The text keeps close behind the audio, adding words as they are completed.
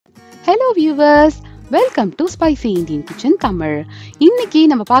Hello viewers, welcome to Spicy Indian Kitchen Tamil. இன்னைக்கு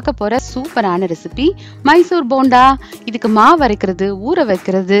நம்ம பார்க்க போற சூப்பரான ரெசிபி மைசூர் போண்டா. இதுக்கு மாவு அரைக்கிறது, ஊற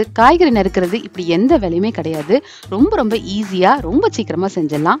வைக்கிறது, காய்கறி நறுக்கிறது இப்படி எந்த வேலையுமே கிடையாது. ரொம்ப ஈஸியா ரொம்ப சீக்கிரமா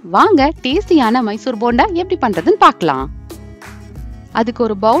செஞ்சிடலாம். வாங்க டேஸ்டியான மைசூர் போண்டா எப்படி பண்றதுன்னு பார்க்கலாம். அதுக்கு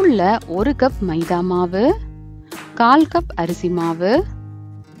ஒரு பவுல்ல 1 கப் மைதா மாவு, 1/4 கப் அரிசி மாவு,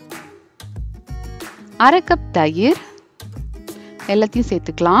 1/2 கப் தயிர் எல்லாத்தையும்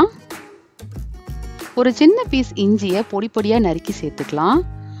சேர்த்துக்கலாம். ஒரு சின்ன பீஸ் இஞ்சியை பொடி பொடியா நறுக்கி சேர்த்துக்கலாம்.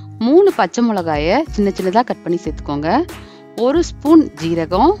 3 பச்சை மிளகாயை சின்னதா கட் பண்ணி சேர்த்துக்கோங்க. 1 ஸ்பூன்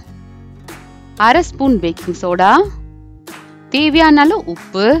ஜீரகம், 1/2 ஸ்பூன் பேக்கிங் சோடா, தேவையான அளவு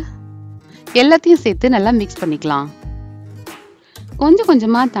உப்பு எல்லாத்தையும் சேர்த்து நல்லா மிக்ஸ் பண்ணிக்கலாம்.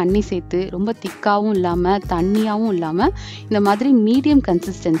 கொஞ்சமா தண்ணி சேர்த்து ரொம்ப திக்காவும் இல்லாம தண்ணியாவும் இல்லாம இந்த மாதிரி மீடியம்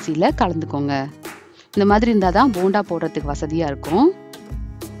கன்சிஸ்டன்சில கலந்துக்கோங்க. இந்த மாதிரி இருந்தாதான் போண்டா போடுறதுக்கு வசதியா இருக்கும்.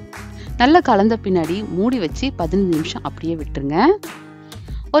 நல்லா கலந்த பின்னாடி மூடி வச்சு 15 நிமிஷம் அப்படியே விட்டுருங்க.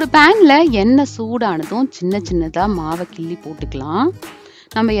 ஒரு பேன்ல எண்ணெய் சூடானதும் சின்னதா மாவை கிள்ளி போட்டுக்கலாம்.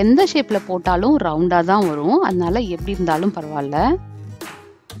 நம்ம எந்த ஷேப்ல போட்டாலும் ரவுண்டா தான் வரும், அதனால எப்படி இருந்தாலும் பரவாயில்ல.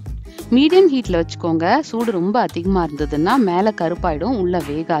 மீடியம் ஹீட்ல வச்சுக்கோங்க. சூடு ரொம்ப அதிகமா இருந்ததுன்னா மேல கருப்பாயிடும், உள்ள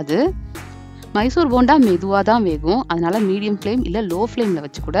வேகாது. மைசூர் போண்டா மெதுவா தான் வேகும், அதனால மீடியம் ஃப்ளேம் இல்ல லோ ஃப்ளேம்ல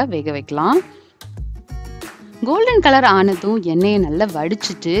வச்சு கூட வேக வைக்கலாம். கோல்டன் கலர் ஆனதும் எண்ணெயை நல்லா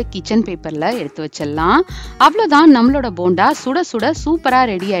வடிச்சிட்டு கிச்சன் பேப்பர்ல எடுத்து வச்சிடலாம். அவ்வளவுதான், நம்மளோட போண்டா சுட சுட சூப்பரா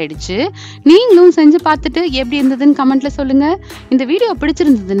ரெடி ஆயிடுச்சு. நீங்களும் செஞ்சு பார்த்துட்டு எப்படி இருந்ததுன்னு கமெண்ட்ல சொல்லுங்க. இந்த வீடியோ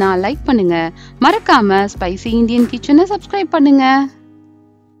பிடிச்சிருந்ததுன்னா லைக் பண்ணுங்க. மறக்காம ஸ்பைசி இந்தியன் கிச்சனை சப்ஸ்கிரைப் பண்ணுங்க.